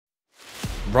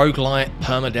Roguelite,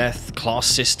 permadeath, class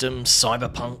system,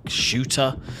 cyberpunk,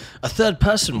 shooter, a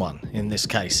third-person one in this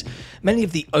case. Many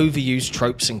of the overused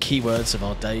tropes and keywords of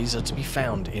our days are to be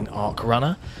found in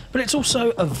ArcRunner, but it's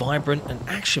also a vibrant and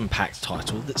action-packed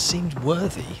title that seemed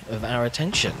worthy of our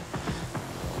attention.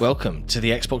 Welcome to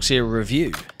the XboxEra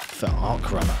review for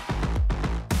ArcRunner.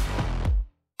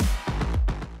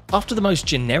 After the most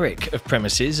generic of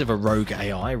premises of a rogue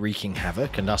AI wreaking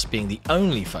havoc and us being the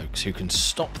only folks who can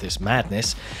stop this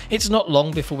madness, it's not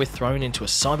long before we're thrown into a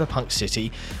cyberpunk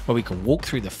city where we can walk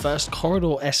through the first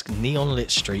corridor-esque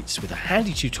neon-lit streets with a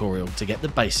handy tutorial to get the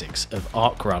basics of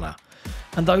ArcRunner.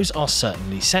 And those are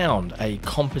certainly sound, a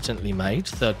competently made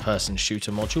third-person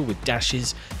shooter module with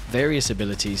dashes, various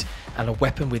abilities, and a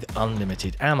weapon with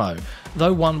unlimited ammo,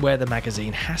 though one where the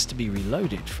magazine has to be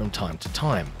reloaded from time to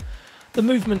time. The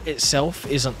movement itself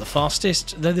isn't the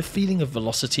fastest, though the feeling of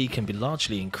velocity can be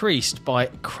largely increased by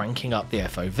cranking up the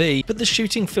FOV, but the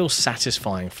shooting feels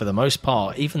satisfying for the most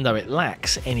part, even though it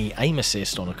lacks any aim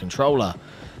assist on a controller.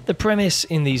 The premise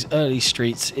in these early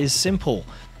streets is simple.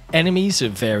 Enemies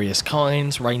of various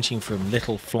kinds, ranging from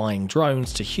little flying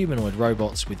drones to humanoid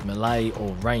robots with melee or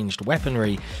ranged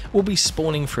weaponry, will be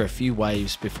spawning for a few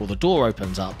waves before the door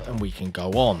opens up and we can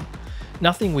go on.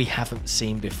 Nothing we haven't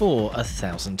seen before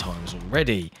 1,000 times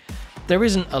already. There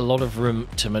isn't a lot of room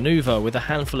to manoeuvre, with a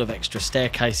handful of extra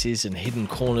staircases and hidden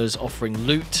corners offering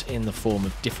loot in the form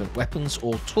of different weapons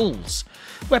or tools.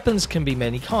 Weapons can be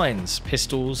many kinds: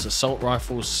 pistols, assault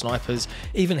rifles, snipers,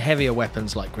 even heavier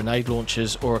weapons like grenade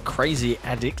launchers or a crazy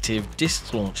addictive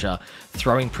disc launcher,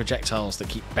 throwing projectiles that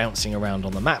keep bouncing around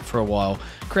on the map for a while,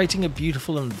 creating a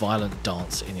beautiful and violent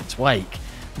dance in its wake.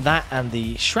 That and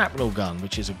the shrapnel gun,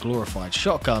 which is a glorified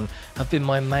shotgun, have been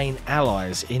my main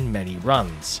allies in many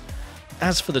runs.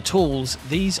 As for the tools,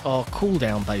 these are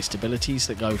cooldown based abilities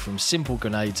that go from simple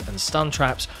grenades and stun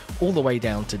traps all the way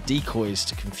down to decoys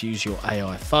to confuse your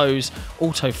AI foes,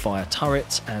 auto fire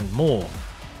turrets and more.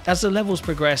 As the levels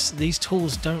progress, these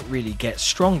tools don't really get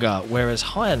stronger, whereas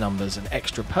higher numbers and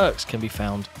extra perks can be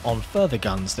found on further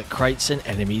guns that crates and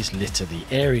enemies litter the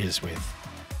areas with.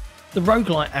 The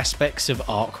roguelite aspects of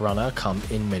ArcRunner come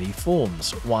in many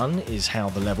forms. One is how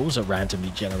the levels are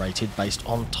randomly generated based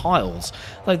on tiles,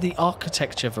 though the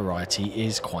architecture variety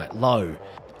is quite low.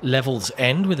 Levels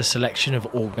end with a selection of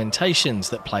augmentations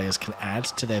that players can add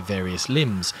to their various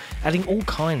limbs, adding all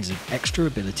kinds of extra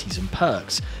abilities and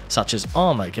perks, such as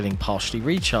armour getting partially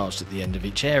recharged at the end of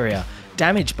each area,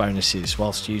 damage bonuses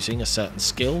whilst using a certain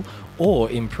skill, or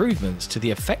improvements to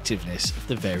the effectiveness of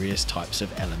the various types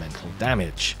of elemental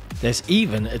damage. There's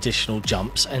even additional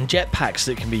jumps and jetpacks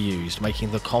that can be used,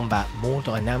 making the combat more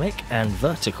dynamic and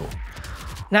vertical.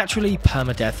 Naturally,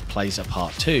 permadeath plays a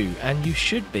part too, and you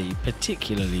should be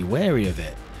particularly wary of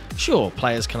it. Sure,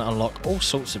 players can unlock all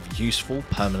sorts of useful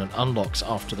permanent unlocks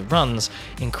after the runs,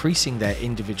 increasing their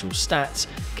individual stats,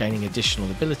 gaining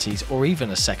additional abilities, or even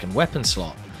a second weapon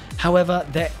slot. However,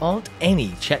 there aren't any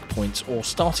checkpoints or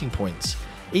starting points.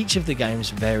 Each of the game's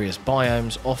various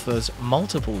biomes offers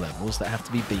multiple levels that have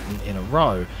to be beaten in a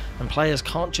row, and players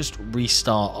can't just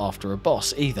restart after a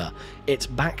boss either. It's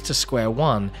back to square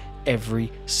one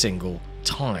every single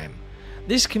time.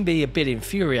 This can be a bit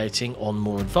infuriating on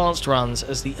more advanced runs,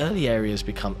 as the early areas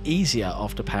become easier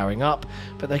after powering up,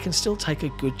 but they can still take a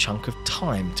good chunk of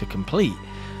time to complete.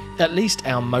 At least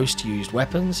our most used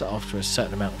weapons, after a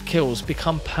certain amount of kills,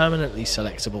 become permanently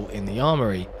selectable in the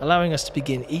armory, allowing us to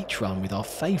begin each run with our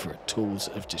favourite tools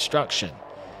of destruction.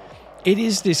 It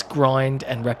is this grind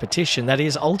and repetition that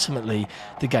is ultimately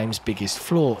the game's biggest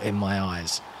flaw in my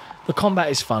eyes. The combat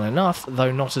is fun enough,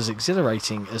 though not as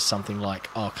exhilarating as something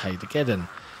like Arcadegeddon,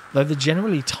 though the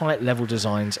generally tight level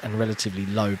designs and relatively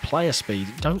low player speed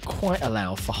don't quite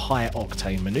allow for higher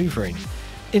octane manoeuvring.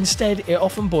 Instead, it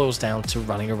often boils down to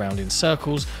running around in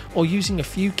circles or using a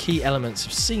few key elements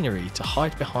of scenery to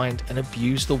hide behind and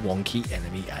abuse the wonky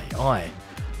enemy AI.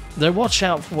 Though watch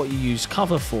out for what you use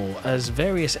cover for, as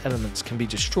various elements can be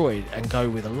destroyed and go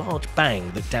with a large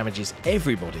bang that damages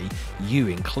everybody, you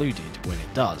included, when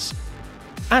it does.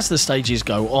 As the stages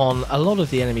go on, a lot of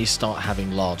the enemies start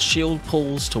having large shield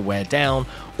pulls to wear down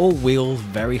or wield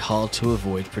very hard to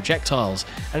avoid projectiles,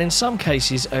 and in some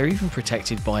cases are even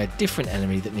protected by a different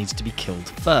enemy that needs to be killed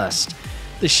first.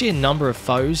 The sheer number of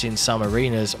foes in some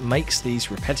arenas makes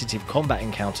these repetitive combat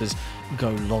encounters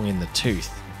go long in the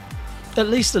tooth. At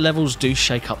least the levels do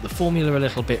shake up the formula a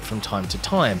little bit from time to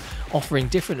time, offering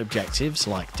different objectives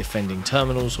like defending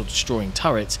terminals or destroying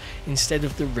turrets instead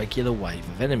of the regular wave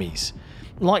of enemies.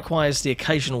 Likewise, the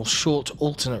occasional short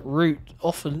alternate route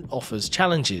often offers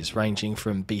challenges ranging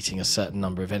from beating a certain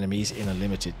number of enemies in a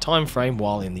limited time frame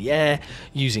while in the air,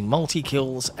 using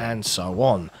multi-kills, and so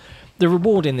on. The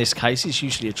reward in this case is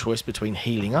usually a choice between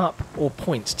healing up or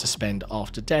points to spend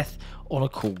after death on a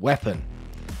cool weapon.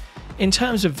 In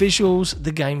terms of visuals,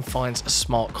 the game finds a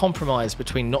smart compromise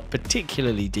between not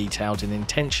particularly detailed and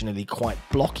intentionally quite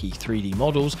blocky 3D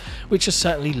models, which are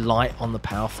certainly light on the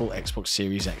powerful Xbox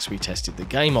Series X we tested the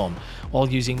game on, while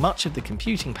using much of the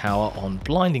computing power on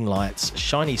blinding lights,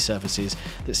 shiny surfaces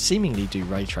that seemingly do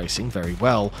ray tracing very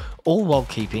well, all while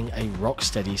keeping a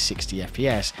rock-steady 60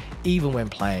 FPS even when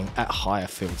playing at higher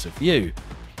fields of view.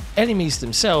 Enemies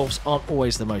themselves aren't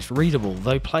always the most readable,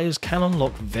 though players can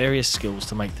unlock various skills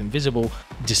to make them visible,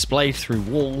 displayed through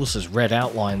walls as red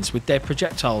outlines, with their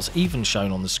projectiles even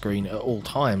shown on the screen at all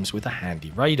times with a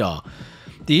handy radar.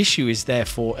 The issue is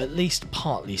therefore at least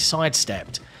partly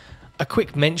sidestepped. A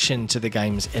quick mention to the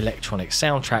game's electronic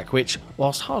soundtrack, which,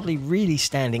 whilst hardly really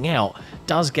standing out,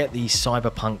 does get the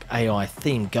cyberpunk AI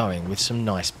theme going with some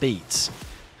nice beats.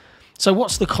 So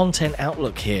what's the content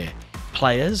outlook here?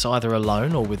 Players, either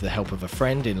alone or with the help of a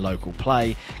friend in local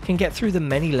play, can get through the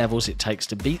many levels it takes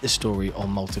to beat the story on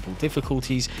multiple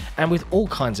difficulties and with all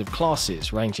kinds of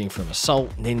classes ranging from assault,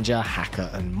 ninja, hacker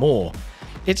and more.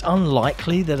 It's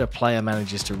unlikely that a player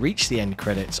manages to reach the end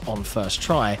credits on first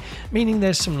try, meaning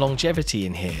there's some longevity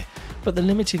in here, but the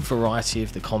limited variety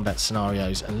of the combat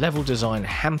scenarios and level design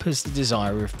hampers the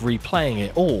desire of replaying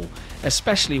it all,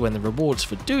 especially when the rewards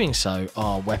for doing so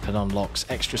are weapon unlocks,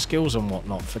 extra skills and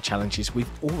whatnot for challenges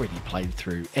we've already played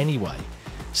through anyway.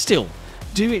 Still,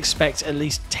 do expect at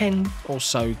least 10 or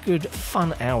so good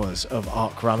fun hours of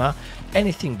ArcRunner.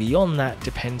 Anything beyond that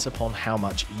depends upon how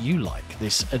much you like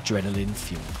this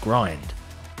adrenaline-fueled grind.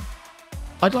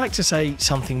 I'd like to say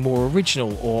something more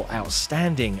original or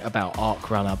outstanding about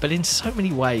ArcRunner, but in so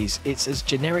many ways it's as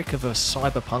generic of a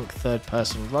cyberpunk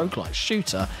third-person roguelite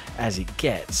shooter as it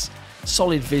gets.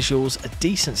 Solid visuals, a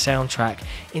decent soundtrack,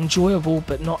 enjoyable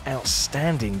but not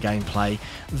outstanding gameplay,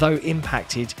 though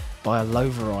impacted by a low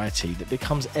variety that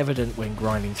becomes evident when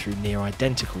grinding through near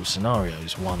identical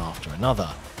scenarios one after another.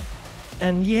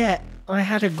 And yet, I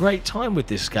had a great time with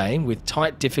this game, with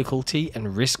tight difficulty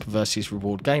and risk versus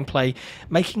reward gameplay,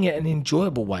 making it an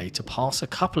enjoyable way to pass a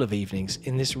couple of evenings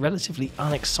in this relatively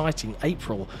unexciting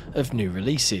April of new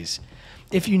releases.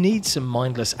 If you need some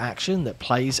mindless action that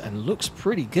plays and looks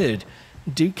pretty good,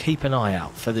 do keep an eye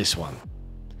out for this one.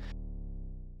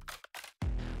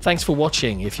 Thanks for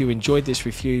watching. If you enjoyed this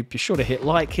review, be sure to hit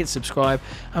like, hit subscribe,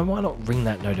 and why not ring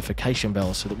that notification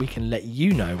bell so that we can let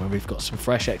you know when we've got some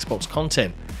fresh Xbox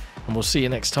content. And we'll see you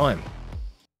next time.